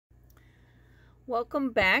Welcome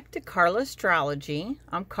back to Carlastrology.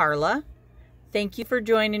 I'm Carla. Thank you for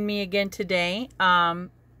joining me again today.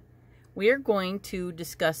 We are going to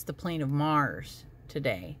discuss the plane of Mars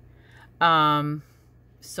today. So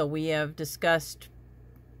we have discussed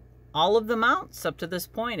all of the mounts up to this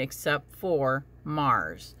point except for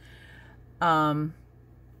Mars.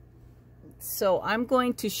 So I'm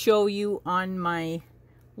going to show you on my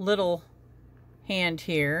little hand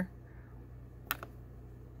here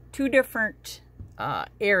two different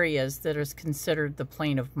areas that is considered the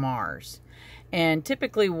plane of Mars. And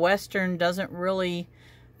typically Western doesn't really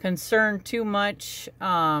concern too much,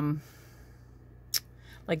 like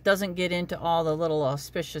doesn't get into all the little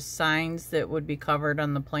auspicious signs that would be covered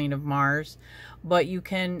on the plane of Mars. But you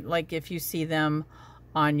can, like if you see them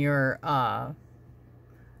on your, I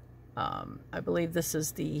believe this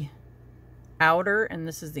is the outer and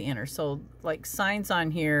this is the inner. So like signs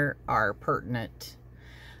on here are pertinent.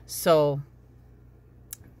 So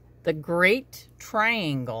the Great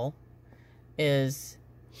Triangle is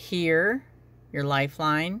here, your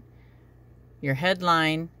lifeline, your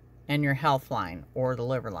headline, and your health line, or the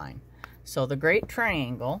liver line. So the Great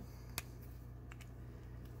Triangle,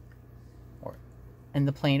 or in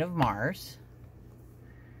the plane of Mars,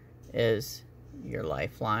 is your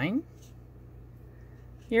lifeline,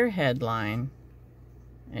 your headline,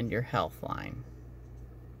 and your health line.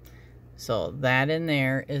 So that in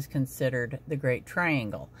there is considered the Great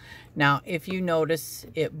Triangle. Now, if you notice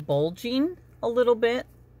it bulging a little bit,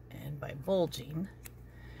 and by bulging,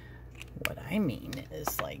 what I mean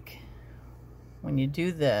is like when you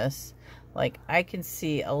do this, like I can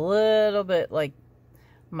see a little bit like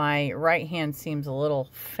my right hand seems a little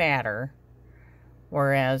fatter,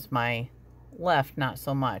 whereas my left not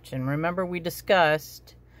so much. And remember we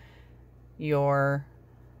discussed your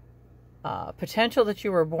potential that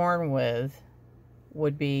you were born with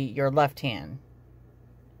would be your left hand,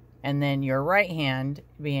 and then your right hand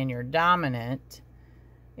being your dominant,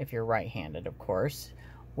 if you're right-handed of course,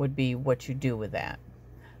 would be what you do with that.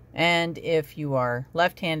 And if you are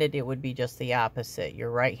left-handed, it would be just the opposite.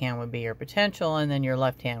 Your right hand would be your potential, and then your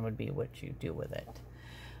left hand would be what you do with it.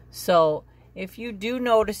 So if you do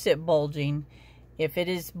notice it bulging, if it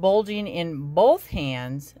is bulging in both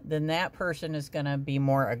hands, then that person is going to be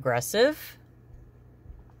more aggressive.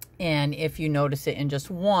 And if you notice it in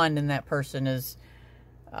just one, then that person is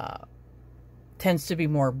tends to be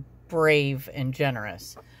more brave and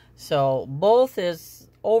generous. So both is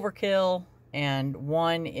overkill, and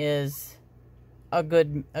one is a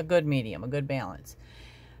good medium, a good balance.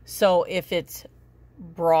 So if it's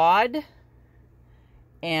broad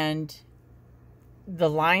and the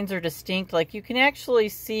lines are distinct, like you can actually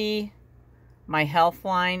see my health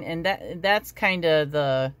line, and that's kind of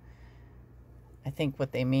the, I think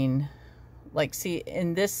what they mean. Like, see,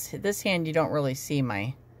 in this hand you don't really see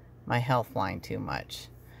my health line too much.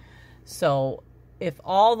 So if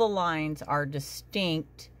all the lines are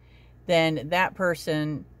distinct, then that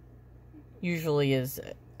person usually is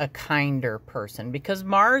a kinder person, because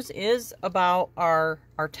Mars is about our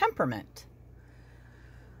temperament.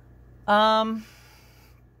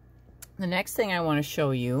 The next thing I want to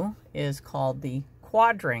show you is called the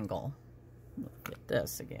quadrangle. Look at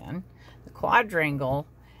this again. The quadrangle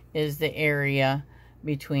is the area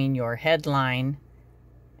between your headline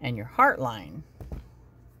and your heart line.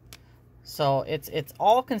 So it's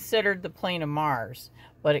all considered the plane of Mars,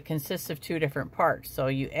 but it consists of two different parts. So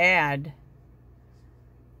you add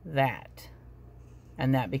that,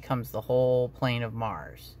 and that becomes the whole plane of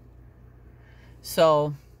Mars.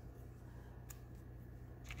 So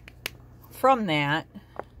from that,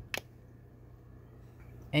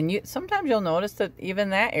 and sometimes you'll notice that even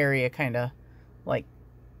that area kind of, like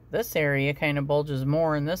this area kind of bulges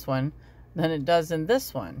more in this one than it does in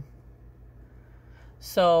this one.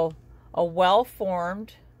 So a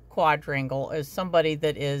well-formed quadrangle is somebody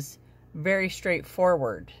that is very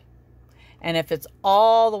straightforward. And if it's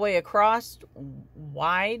all the way across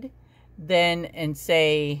wide, then, and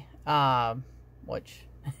say, which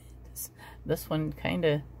this one kind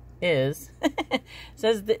of is,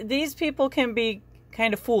 says these people can be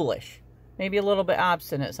kind of foolish, maybe a little bit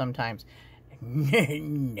obstinate sometimes.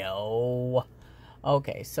 No.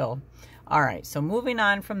 Okay, so, all right, so moving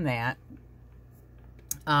on from that,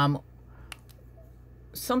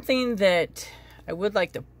 something that I would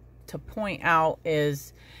like to point out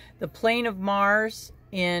is the plane of Mars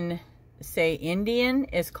in, say, Indian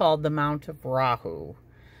is called the Mount of Rahu.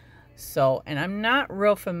 So, and I'm not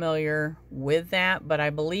real familiar with that, but I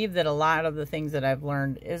believe that a lot of the things that I've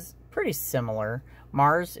learned is pretty similar.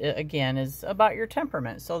 Mars, again, is about your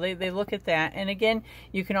temperament. So they look at that. And again,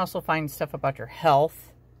 you can also find stuff about your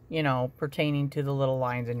health you know, pertaining to the little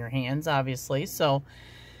lines in your hands, obviously. So,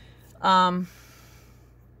 and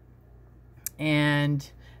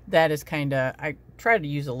that is kind of, I try to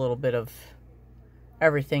use a little bit of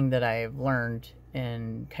everything that I've learned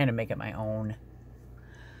and kind of make it my own.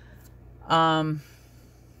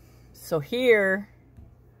 So here,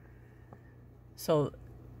 so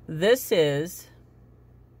this is,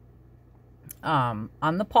 on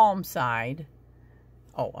the palm side.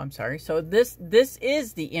 Oh, I'm sorry. So this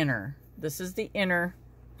is the inner. This is the inner.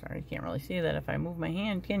 Sorry, you can't really see that if I move my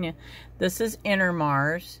hand, can you? This is inner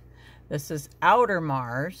Mars. This is outer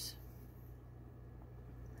Mars.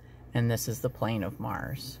 And this is the plane of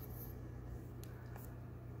Mars.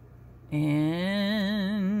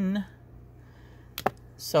 And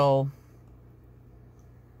so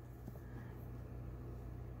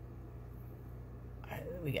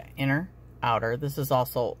we got inner, outer. This is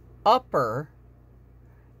also upper,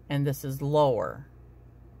 and this is lower.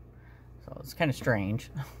 So it's kind of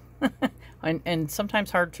strange. and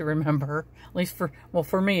sometimes hard to remember. At least for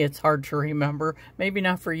me, it's hard to remember. Maybe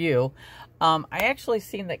not for you. I actually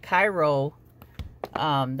seen that Chiro,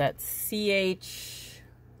 that's C-H-I-E-R-O,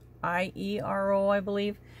 I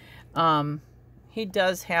believe. He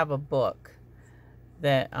does have a book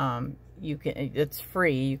that you can, it's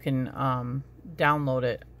free. You can download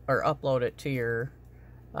it or upload it to your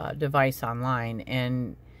device online,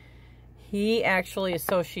 and he actually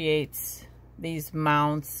associates these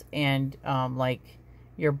mounts and like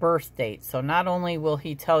your birth date. So not only will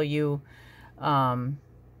he tell you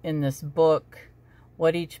in this book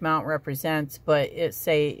what each mount represents, but it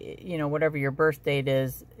say, you know, whatever your birth date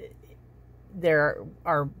is,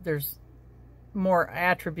 there's more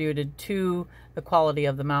attributed to the quality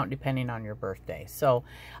of the mount depending on your birthday. So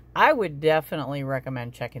I would definitely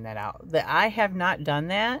recommend checking that out. I have not done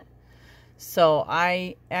that, so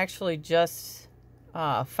I actually just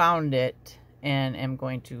found it and am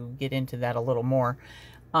going to get into that a little more.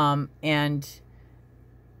 And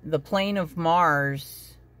the plane of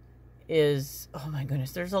Mars is, oh my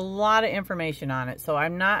goodness, there's a lot of information on it. So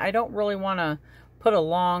I don't really want to put a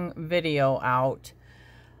long video out,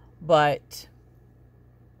 but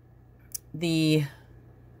the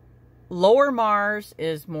lower Mars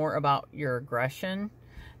is more about your aggression.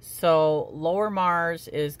 So lower Mars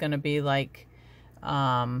is going to be like,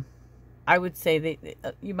 I would say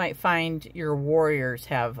that you might find your warriors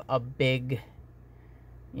have a big,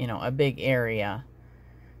 you know, a big area.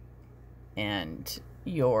 And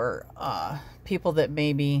your people that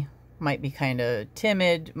maybe might be kind of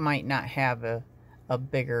timid might not have a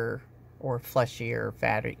bigger or fleshier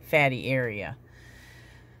fatty area.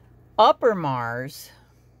 Upper Mars,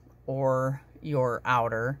 or your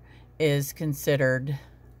outer, is considered,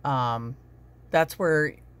 that's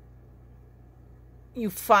where you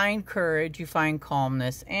find courage, you find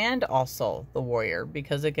calmness, and also the warrior,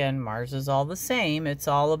 because again, Mars is all the same. It's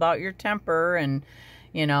all about your temper and,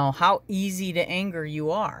 you know, how easy to anger you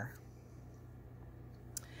are.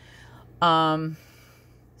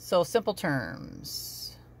 So simple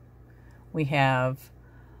terms. We have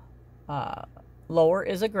lower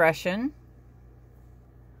is aggression.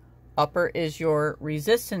 Upper is your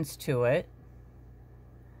resistance to it.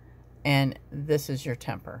 And this is your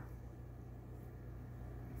temper.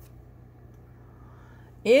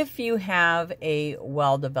 If you have a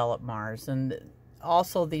well-developed Mars, and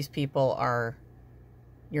also these people are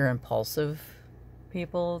your impulsive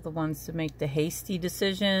people, the ones to make the hasty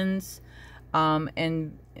decisions,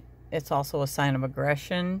 and it's also a sign of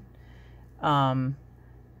aggression.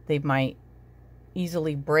 They might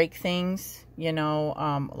easily break things, you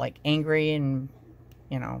know, like angry, and,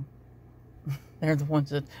 you know, they're the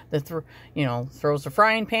ones that throws a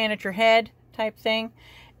frying pan at your head type thing.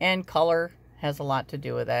 And color has a lot to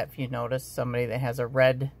do with that. If you notice somebody that has a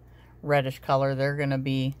reddish color, they're going to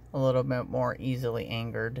be a little bit more easily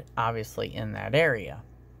angered, obviously, in that area.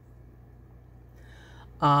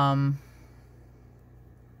 And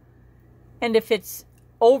if it's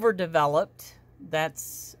overdeveloped,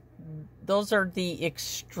 those are the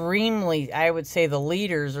extremely, I would say, the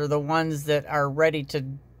leaders are the ones that are ready to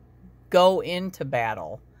go into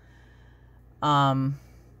battle.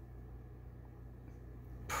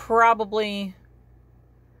 Probably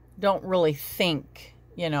don't really think,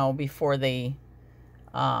 you know, before they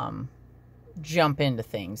jump into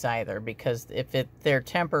things either, because if their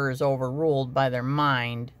temper is overruled by their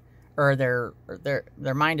mind, or their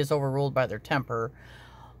mind is overruled by their temper,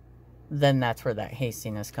 then that's where that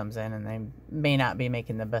hastiness comes in, and they may not be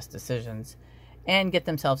making the best decisions and get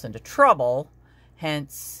themselves into trouble.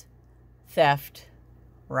 Hence theft,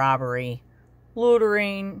 robbery,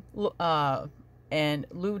 looting, or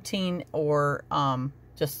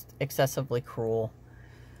just excessively cruel.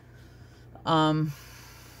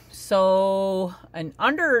 So an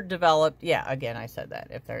underdeveloped, yeah, again, I said that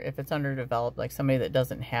if it's underdeveloped, like somebody that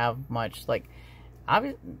doesn't have much, like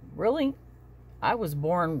I was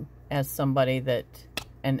born as somebody that,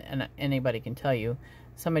 and anybody can tell you,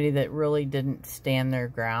 somebody that really didn't stand their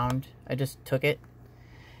ground. I just took it.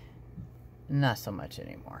 Not so much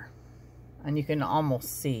anymore. And you can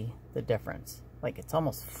almost see the difference. Like it's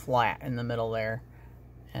almost flat in the middle there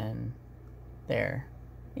and there.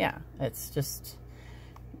 Yeah, it's just,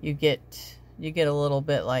 you get a little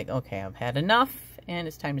bit like, okay, I've had enough and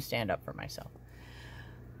it's time to stand up for myself.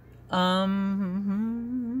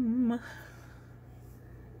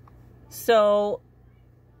 So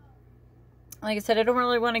like I said, I don't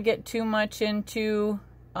really want to get too much into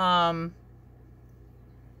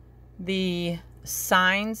the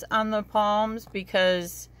signs on the palms,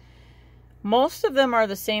 because most of them are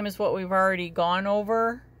the same as what we've already gone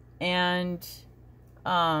over, and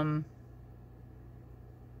at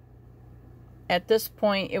this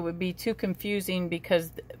point it would be too confusing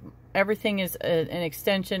because everything is an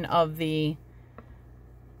extension of the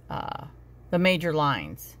major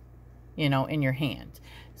lines, you know, in your hand.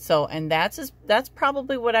 So, and that's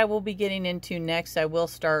probably what I will be getting into next. I will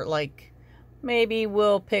start, like, maybe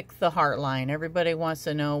we'll pick the heart line. Everybody wants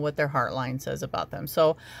to know what their heart line says about them.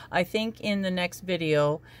 So I think in the next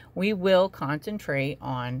video, we will concentrate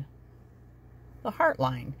on the heart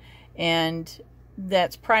line. And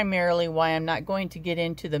that's primarily why I'm not going to get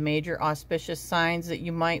into the major auspicious signs that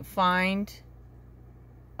you might find.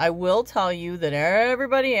 I will tell you that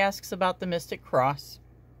everybody asks about the Mystic Cross.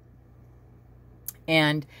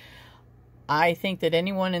 And I think that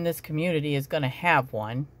anyone in this community is going to have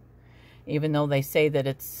one. Even though they say that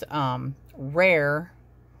it's rare,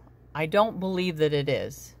 I don't believe that it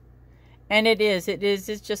is. And it is.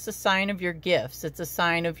 It's just a sign of your gifts. It's a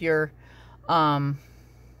sign of your,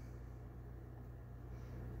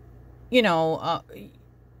 you know,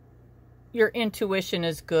 your intuition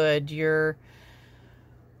is good. Your,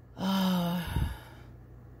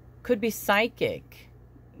 could be psychic,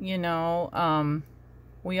 you know.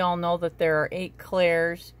 We all know that there are 8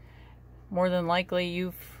 clairs. More than likely,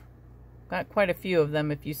 you've got quite a few of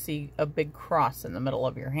them if you see a big cross in the middle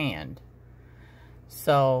of your hand.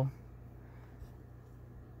 So,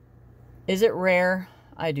 is it rare?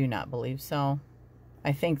 I do not believe so.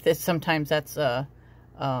 I think that sometimes that's a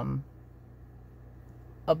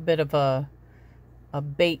bit of a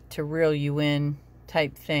bait to reel you in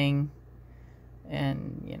type thing,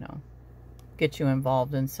 and, you know, get you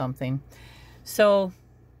involved in something. So,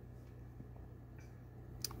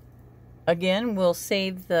 again, we'll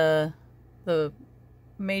save the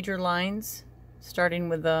major lines, starting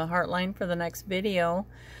with the heart line, for the next video.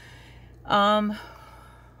 I'm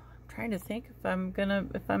trying to think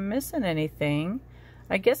if I'm missing anything.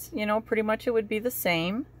 I guess, you know, pretty much it would be the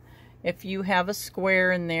same. If you have a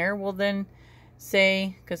square in there, well then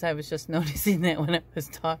say, because I was just noticing that when I was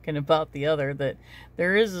talking about the other, that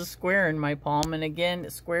there is a square in my palm. And again,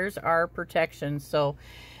 squares are protection. So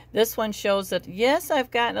this one shows that, yes,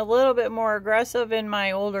 I've gotten a little bit more aggressive in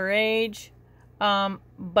my older age,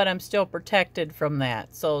 but I'm still protected from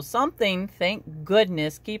that. So something, thank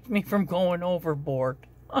goodness, keeps me from going overboard.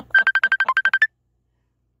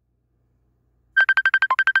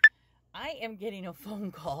 I am getting a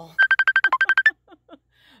phone call.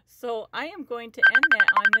 So I am going to end that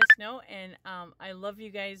on this note, and I love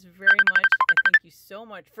you guys very much. I thank you so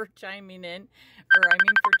much for chiming in, for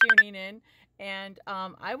tuning in, and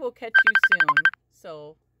I will catch you soon.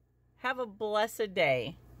 So have a blessed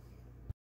day.